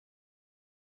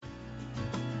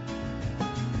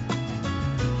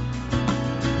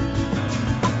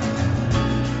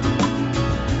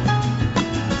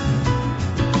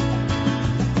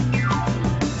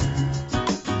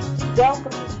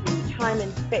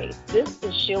Face. This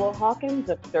is Sheila Hawkins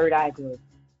of Third Eye Group.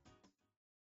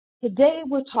 Today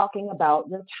we're talking about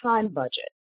your time budget.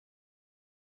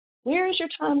 Where is your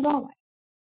time going?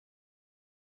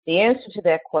 The answer to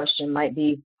that question might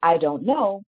be, I don't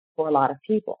know, for a lot of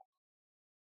people.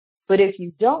 But if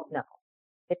you don't know,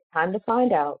 it's time to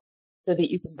find out so that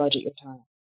you can budget your time.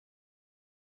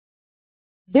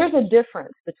 There's a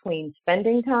difference between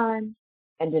spending time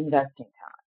and investing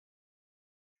time.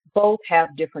 Both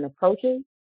have different approaches,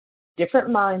 different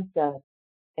mindsets,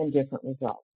 and different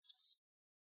results.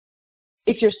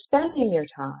 If you're spending your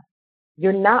time,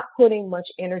 you're not putting much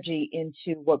energy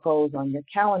into what goes on your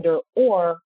calendar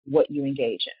or what you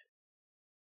engage in.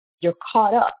 You're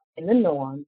caught up in the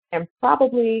norm and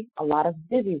probably a lot of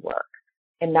busy work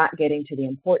and not getting to the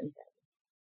important things.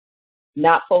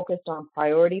 Not focused on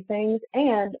priority things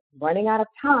and running out of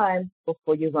time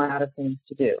before you run out of things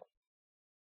to do.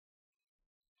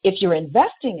 If you're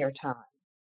investing your time,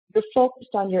 you're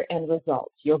focused on your end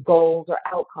results, your goals or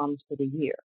outcomes for the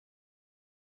year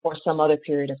or some other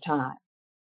period of time.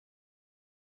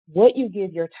 What you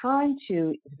give your time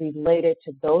to is related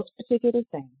to those particular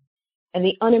things, and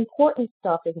the unimportant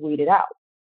stuff is weeded out.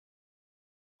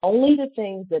 Only the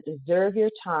things that deserve your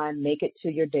time make it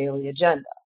to your daily agenda.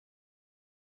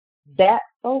 That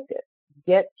focus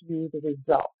gets you the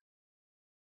result.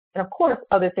 And of course,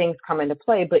 other things come into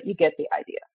play, but you get the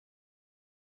idea.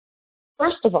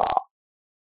 First of all,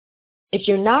 if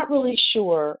you're not really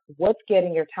sure what's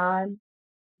getting your time,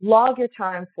 log your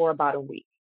time for about a week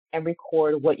and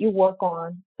record what you work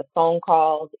on, the phone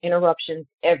calls, interruptions,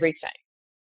 everything,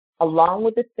 along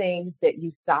with the things that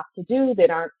you stop to do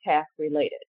that aren't task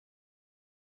related.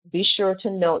 Be sure to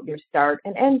note your start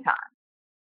and end time.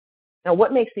 Now,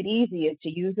 what makes it easy is to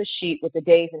use a sheet with the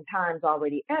days and times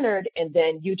already entered, and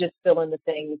then you just fill in the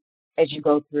things as you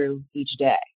go through each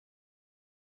day.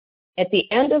 At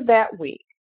the end of that week,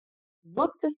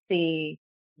 look to see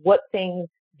what things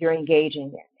you're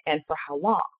engaging in and for how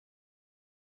long.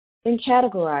 Then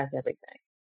categorize everything.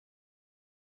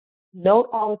 Note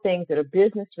all the things that are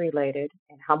business related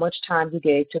and how much time you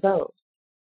gave to those.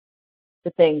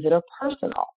 The things that are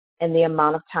personal and the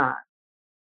amount of time.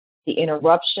 The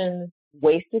interruptions,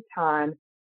 wasted time,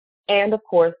 and of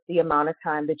course the amount of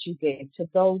time that you gave to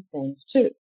those things too.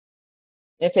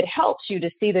 If it helps you to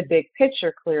see the big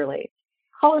picture clearly,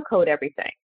 color code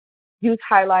everything. Use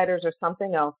highlighters or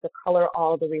something else to color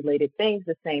all the related things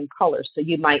the same color. So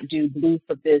you might do blue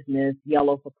for business,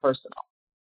 yellow for personal,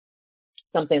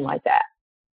 something like that.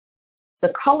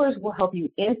 The colors will help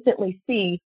you instantly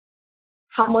see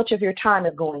how much of your time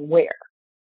is going where.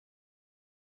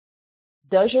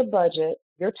 Does your budget,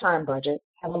 your time budget,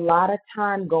 have a lot of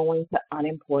time going to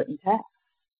unimportant tasks?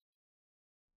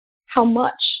 How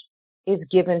much is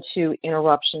given to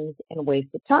interruptions and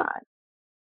wasted time?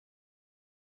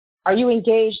 Are you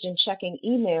engaged in checking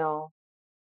email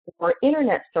or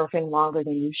internet surfing longer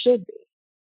than you should be?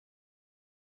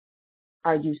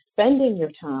 Are you spending your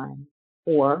time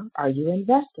or are you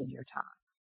investing your time?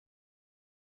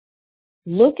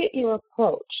 Look at your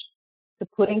approach to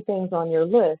putting things on your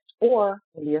list or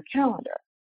into your calendar.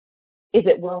 Is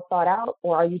it well thought out,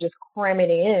 or are you just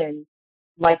cramming it in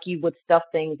like you would stuff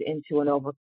things into an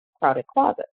overcrowded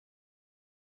closet?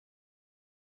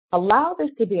 Allow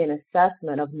this to be an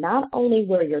assessment of not only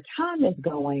where your time is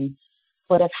going,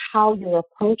 but of how you're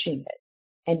approaching it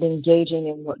and engaging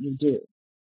in what you do.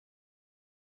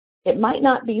 It might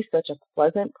not be such a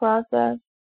pleasant process,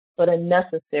 but a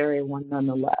necessary one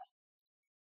nonetheless.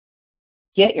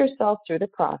 Get yourself through the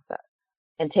process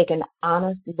and take an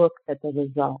honest look at the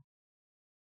results.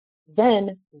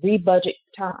 Then rebudget your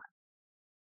time.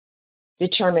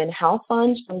 Determine how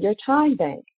funds from your time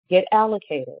bank get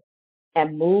allocated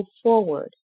and move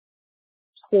forward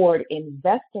toward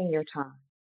investing your time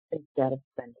instead of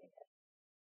spending it.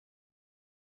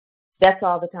 That's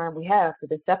all the time we have for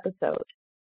this episode.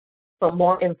 For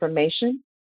more information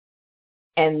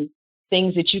and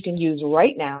things that you can use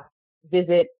right now,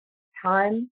 visit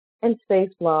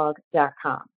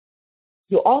timeandspaceblog.com.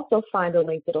 You'll also find a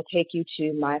link that'll take you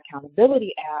to my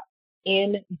accountability app,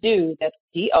 In Due, that's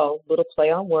D-O, little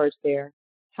play on words there,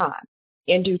 time,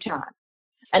 in due time.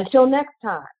 Until next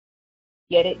time,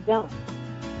 get it done.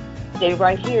 Stay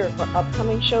right here for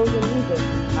upcoming shows and music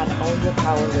on Own Your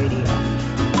Power Radio.